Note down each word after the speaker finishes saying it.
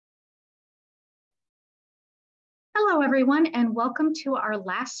Hello, everyone, and welcome to our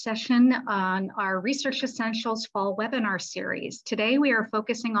last session on our Research Essentials Fall webinar series. Today, we are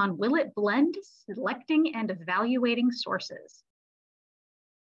focusing on Will It Blend? Selecting and Evaluating Sources.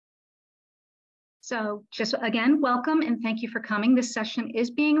 So just again, welcome and thank you for coming. This session is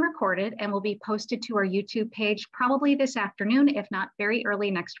being recorded and will be posted to our YouTube page probably this afternoon, if not very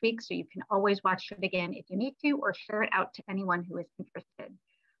early next week. So you can always watch it again if you need to, or share it out to anyone who is interested.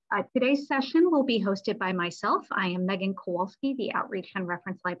 Today's session will be hosted by myself. I am Megan Kowalski, the Outreach and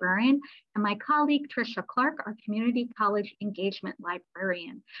Reference Librarian, and my colleague, Tricia Clark, our Community College Engagement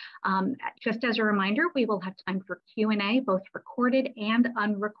Librarian. Just as a reminder, we will have time for Q&A, both recorded and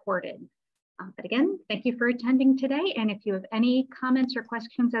unrecorded. But again, thank you for attending today. And if you have any comments or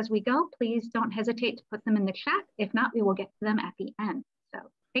questions as we go, please don't hesitate to put them in the chat. If not, we will get to them at the end. So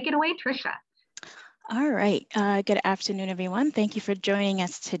take it away, Tricia. All right, good afternoon, everyone. Thank you for joining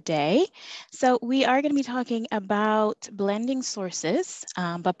us today. So we are going to be talking about blending sources,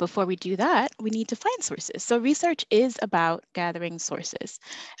 but before we do that, we need to find sources. So research is about gathering sources.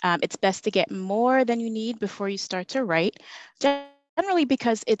 It's best to get more than you need before you start to write, generally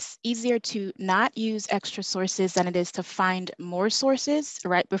because it's easier to not use extra sources than it is to find more sources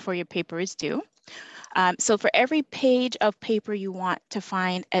right before your paper is due. So for every page of paper, you want to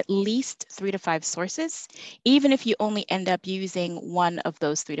find at least 3 to 5 sources, even if you only end up using one of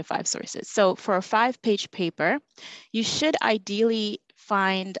those 3 to 5 sources. So for a 5-page paper, you should ideally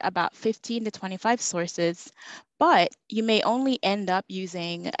find about 15 to 25 sources, but you may only end up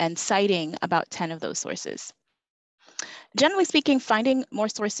using and citing about 10 of those sources. Generally speaking, finding more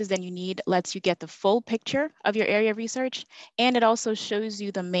sources than you need lets you get the full picture of your area of research, and it also shows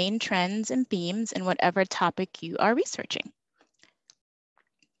you the main trends and themes in whatever topic you are researching.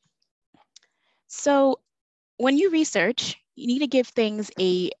 So when you research, you need to give things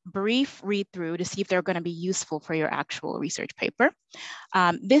a brief read through to see if they're going to be useful for your actual research paper.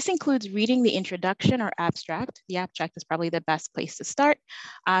 This includes reading the introduction or abstract. The abstract is probably the best place to start.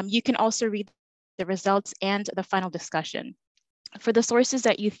 You can also read the results and the final discussion. For the sources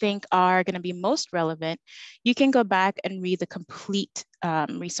that you think are going to be most relevant, you can go back and read the complete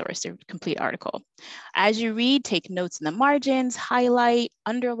resource or complete article. As you read, take notes in the margins, highlight,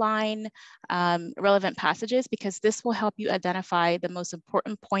 underline relevant passages, because this will help you identify the most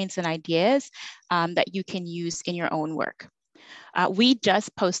important points and ideas that you can use in your own work. We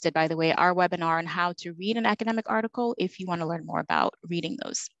just posted, by the way, our webinar on how to read an academic article if you want to learn more about reading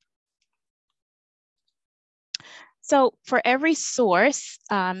those. So for every source,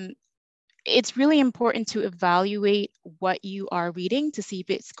 it's really important to evaluate what you are reading to see if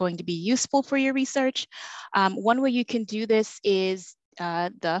it's going to be useful for your research. One way you can do this is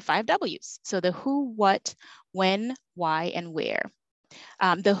the 5 W's. So the who, what, when, why, and where.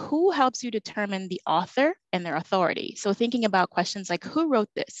 The who helps you determine the author and their authority. So thinking about questions like who wrote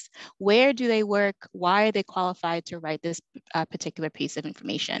this, where do they work, why are they qualified to write this particular piece of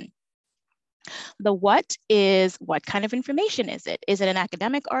information. The what is, what kind of information is it? Is it an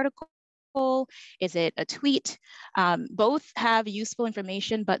academic article? Is it a tweet? Both have useful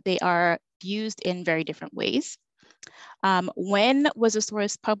information, but they are used in very different ways. When was a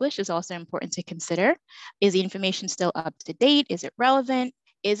source published is also important to consider. Is the information still up to date? Is it relevant?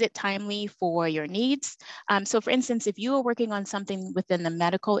 Is it timely for your needs? So for instance, if you are working on something within the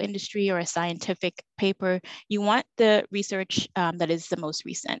medical industry or a scientific paper, you want the research that is the most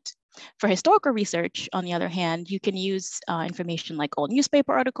recent. For historical research, on the other hand, you can use information like old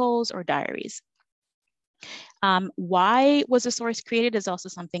newspaper articles or diaries. Why was a source created is also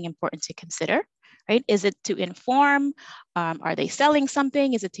something important to consider, right? Is it to inform? Are they selling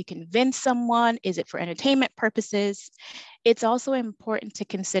something? Is it to convince someone? Is it for entertainment purposes? It's also important to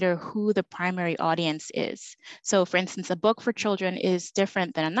consider who the primary audience is. So for instance, a book for children is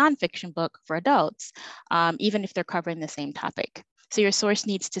different than a nonfiction book for adults, even if they're covering the same topic. So your source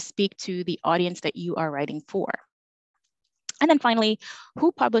needs to speak to the audience that you are writing for. And then finally,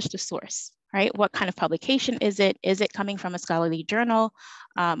 who published the source, right? What kind of publication is it? Is it coming from a scholarly journal,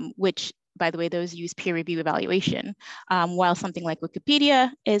 which, by the way, those use peer review evaluation, while something like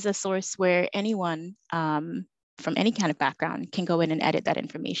Wikipedia is a source where anyone from any kind of background can go in and edit that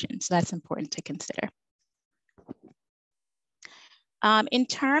information. So that's important to consider. In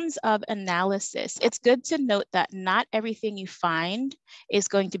terms of analysis, it's good to note that not everything you find is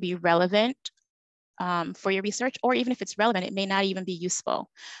going to be relevant for your research, or even if it's relevant, it may not even be useful.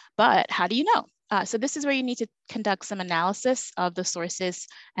 But how do you know? So this is where you need to conduct some analysis of the sources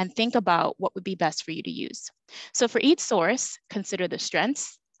and think about what would be best for you to use. So for each source, consider the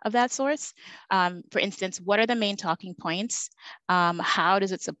strengths, of that source. For instance, what are the main talking points? How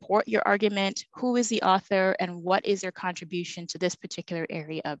does it support your argument? Who is the author? And what is their contribution to this particular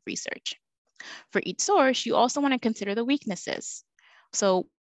area of research? For each source, you also want to consider the weaknesses. So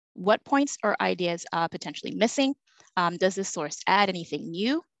what points or ideas are potentially missing? Does this source add anything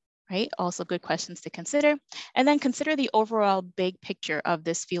new? Right? Also good questions to consider. And then consider the overall big picture of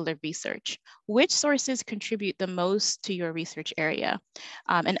this field of research. Which sources contribute the most to your research area?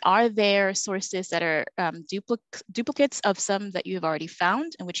 And are there sources that are duplicates of some that you've already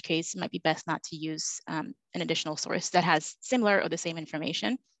found, in which case it might be best not to use an additional source that has similar or the same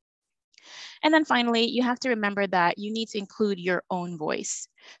information. And then finally, you have to remember that you need to include your own voice.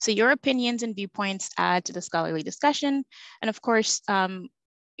 So your opinions and viewpoints add to the scholarly discussion. And of course,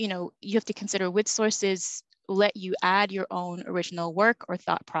 you have to consider which sources let you add your own original work or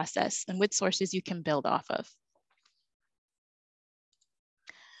thought process, and which sources you can build off of.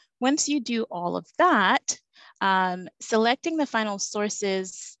 Once you do all of that, selecting the final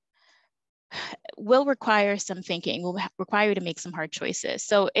sources will require some thinking, will require you to make some hard choices.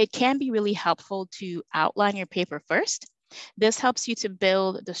 So it can be really helpful to outline your paper first. This helps you to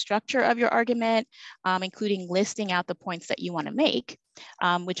build the structure of your argument, including listing out the points that you want to make,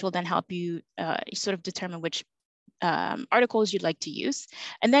 which will then help you sort of determine which articles you'd like to use.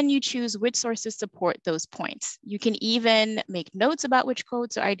 And then you choose which sources support those points. You can even make notes about which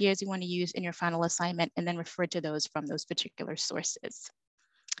quotes or ideas you want to use in your final assignment and then refer to those from those particular sources.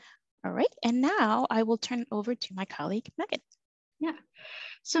 All right, and now I will turn it over to my colleague, Megan. Yeah.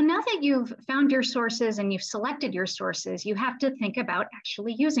 So now that you've found your sources and you've selected your sources, you have to think about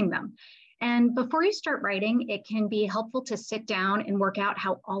actually using them. And before you start writing, it can be helpful to sit down and work out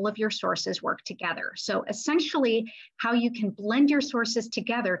how all of your sources work together. So essentially, how you can blend your sources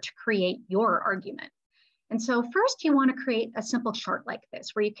together to create your argument. And so first, you want to create a simple chart like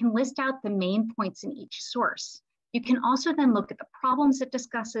this, where you can list out the main points in each source. You can also then look at the problems it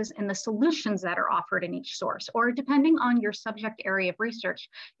discusses and the solutions that are offered in each source, or depending on your subject area of research,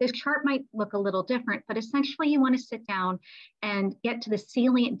 this chart might look a little different, but essentially you want to sit down and get to the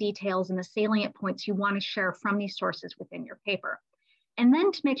salient details and the salient points you want to share from these sources within your paper. And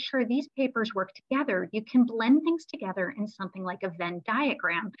then to make sure these papers work together, you can blend things together in something like a Venn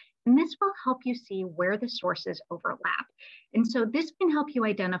diagram, and this will help you see where the sources overlap. And so this can help you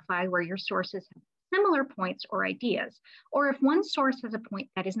identify where your sources have similar points or ideas. Or if one source has a point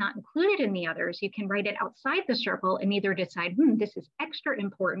that is not included in the others, you can write it outside the circle and either decide, this is extra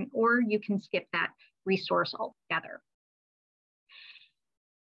important, or you can skip that resource altogether.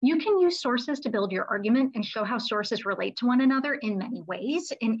 You can use sources to build your argument and show how sources relate to one another in many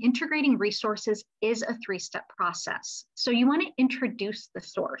ways. And integrating resources is a three-step process. So you want to introduce the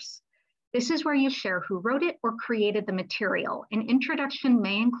source. This is where you share who wrote it or created the material. An introduction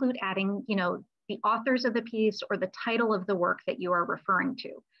may include adding, the authors of the piece or the title of the work that you are referring to.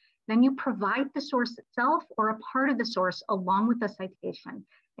 Then you provide the source itself or a part of the source along with the citation.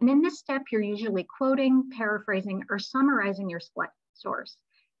 And in this step, you're usually quoting, paraphrasing, or summarizing your selected source.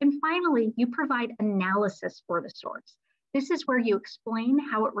 And finally, you provide analysis for the source. This is where you explain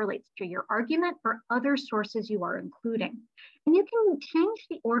how it relates to your argument or other sources you are including. And you can change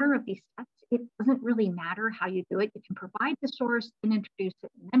the order of these steps. It doesn't really matter how you do it. You can provide the source and introduce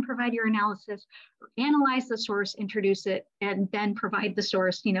it, and then provide your analysis, or analyze the source, introduce it, and then provide the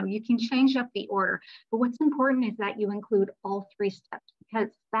source. You can change up the order. But what's important is that you include all three steps, because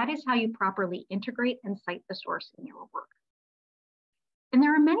that is how you properly integrate and cite the source in your work. And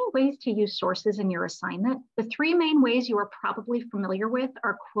there are many ways to use sources in your assignment. The three main ways you are probably familiar with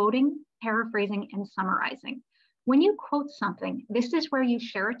are quoting, paraphrasing, and summarizing. When you quote something, this is where you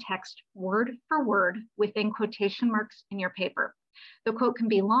share a text word for word within quotation marks in your paper. The quote can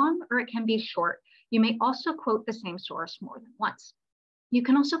be long or it can be short. You may also quote the same source more than once. You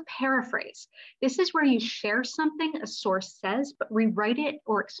can also paraphrase. This is where you share something a source says, but rewrite it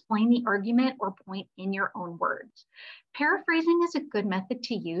or explain the argument or point in your own words. Paraphrasing is a good method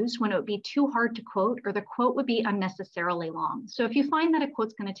to use when it would be too hard to quote or the quote would be unnecessarily long. So if you find that a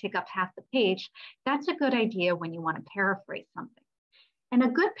quote's going to take up half the page, that's a good idea when you want to paraphrase something. And a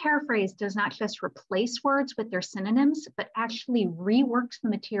good paraphrase does not just replace words with their synonyms, but actually reworks the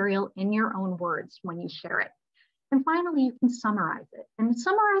material in your own words when you share it. And finally, you can summarize it. And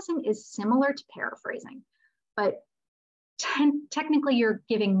summarizing is similar to paraphrasing, but technically you're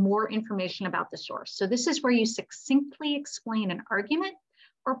giving more information about the source. So this is where you succinctly explain an argument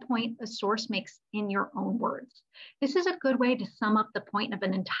or point a source makes in your own words. This is a good way to sum up the point of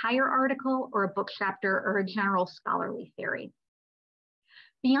an entire article or a book chapter or a general scholarly theory.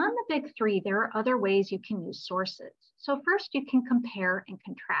 Beyond the big three, there are other ways you can use sources. So first, you can compare and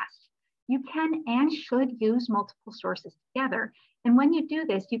contrast. You can and should use multiple sources together. And when you do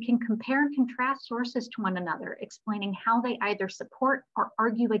this, you can compare and contrast sources to one another, explaining how they either support or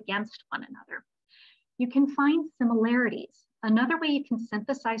argue against one another. You can find similarities. Another way you can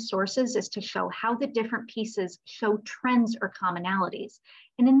synthesize sources is to show how the different pieces show trends or commonalities.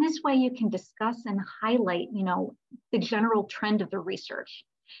 And in this way, you can discuss and highlight, the general trend of the research.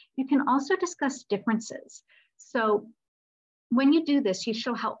 You can also discuss differences. So when you do this, you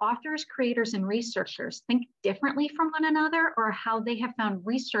show how authors, creators, and researchers think differently from one another, or how they have found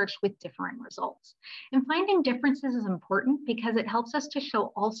research with differing results. And finding differences is important because it helps us to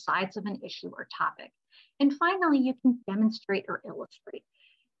show all sides of an issue or topic. And finally, you can demonstrate or illustrate.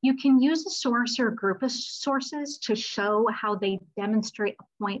 You can use a source or a group of sources to show how they demonstrate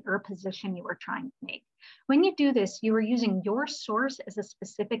a point or a position you are trying to make. When you do this, you are using your source as a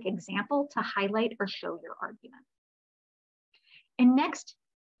specific example to highlight or show your argument. And next,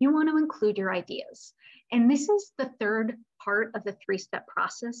 you want to include your ideas. And this is the third part of the three-step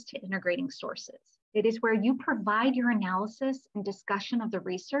process to integrating sources. It is where you provide your analysis and discussion of the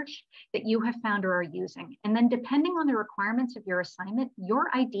research that you have found or are using. And then depending on the requirements of your assignment, your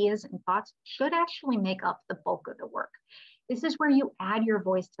ideas and thoughts should actually make up the bulk of the work. This is where you add your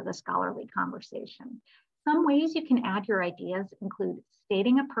voice to the scholarly conversation. Some ways you can add your ideas include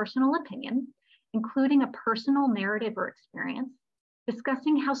stating a personal opinion, including a personal narrative or experience,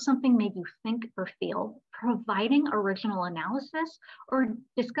 discussing how something made you think or feel, providing original analysis, or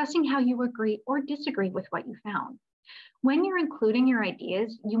discussing how you agree or disagree with what you found. When you're including your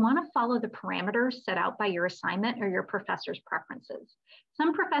ideas, you want to follow the parameters set out by your assignment or your professor's preferences.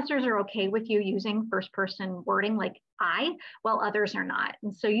 Some professors are okay with you using first-person wording like I, while others are not.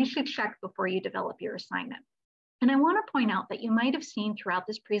 And so you should check before you develop your assignment. And I want to point out that you might have seen throughout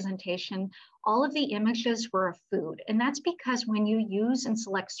this presentation, all of the images were of food. And that's because when you use and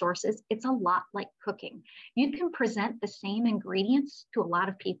select sources, it's a lot like cooking. You can present the same ingredients to a lot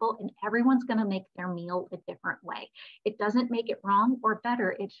of people and everyone's going to make their meal a different way. It doesn't make it wrong or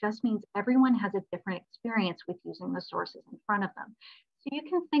better. It just means everyone has a different experience with using the sources in front of them. So you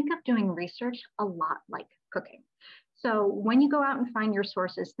can think of doing research a lot like cooking. So when you go out and find your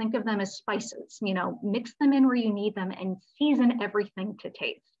sources, think of them as spices, mix them in where you need them and season everything to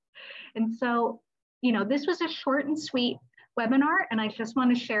taste. And so, this was a short and sweet webinar, and I just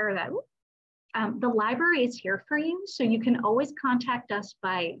want to share that the library is here for you. So you can always contact us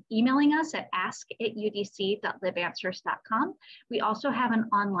by emailing us at ask@udc.libanswers.com. We also have an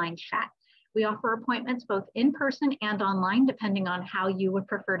online chat. We offer appointments both in person and online, depending on how you would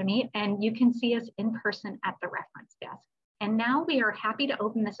prefer to meet, and you can see us in person at the reference desk. And now we are happy to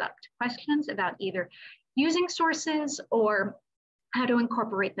open this up to questions about either using sources or how to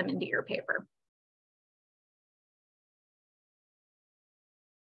incorporate them into your paper.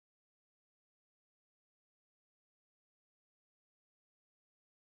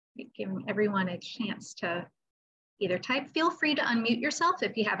 Giving everyone a chance to either type. Feel free to unmute yourself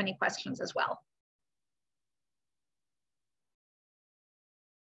if you have any questions as well.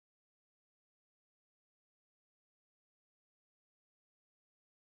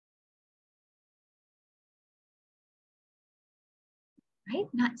 Right,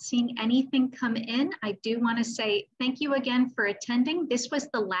 not seeing anything come in. I do want to say thank you again for attending. This was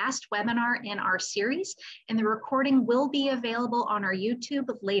the last webinar in our series, and the recording will be available on our YouTube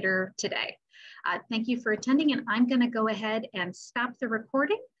later today. Thank you for attending, and I'm going to go ahead and stop the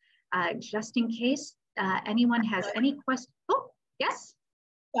recording just in case anyone has any questions. Oh, yes.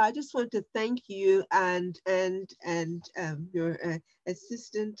 Yeah, I just want to thank you and your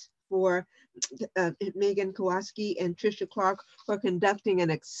assistant for Megan Kowalski and Tricia Clark for conducting an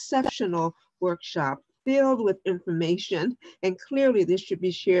exceptional workshop filled with information. And clearly this should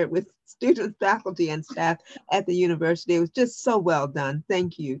be shared with students, faculty, and staff at the university. It was just so well done.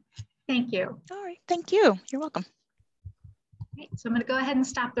 Thank you. Thank you. All right, thank you. You're welcome. Okay, so I'm going to go ahead and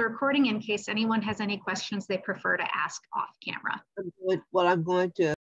stop the recording in case anyone has any questions they prefer to ask off camera. I'm going to